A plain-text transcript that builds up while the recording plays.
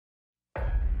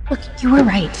Look, you were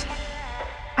right.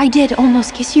 I did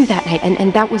almost kiss you that night,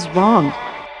 and that was wrong.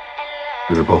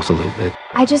 We were both a little bit.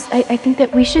 I think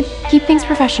that we should keep things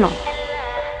professional.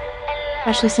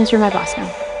 Especially since you're my boss now.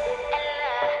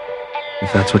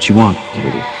 If that's what you want,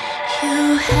 Katie.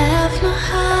 You have my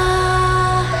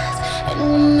heart, and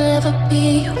we'll never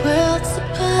be worlds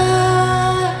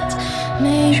apart.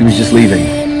 Maybe She was just leaving.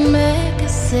 in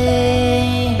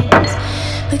magazines,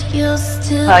 but you'll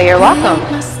still Oh, you're welcome.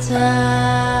 be my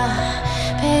star,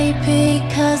 baby,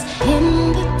 'cause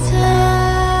in the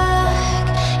dark,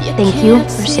 Thank you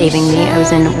for saving me. I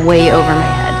was in way over my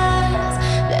head.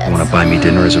 You want to buy me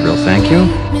dinner as a real thank you?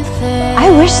 I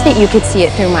wish that you could see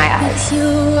it through my eyes.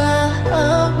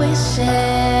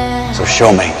 So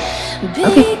show me.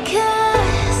 Okay.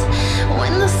 Because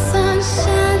when the sun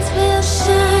shines, we'll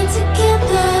shine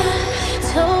together.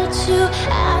 Told you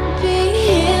I'd be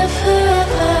here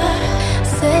forever.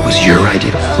 It was your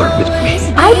idea to flirt with me.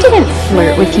 I didn't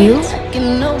flirt with you.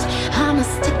 I'ma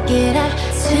stick it out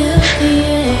to the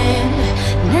end.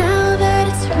 Now that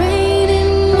it's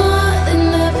raining more than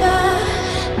ever,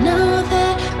 know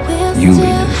that we'll You still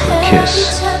leaned in for a kiss. have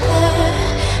each other.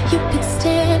 You could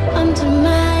stand under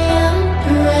my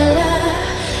umbrella.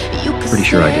 You could Pretty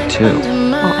sure I did stand too. under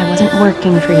my Well, I wasn't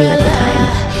working for you at the time.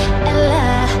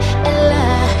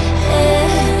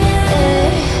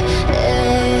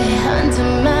 Under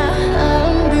my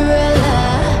umbrella.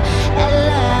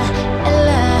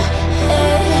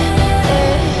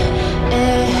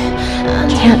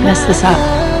 Can't mess this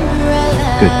up.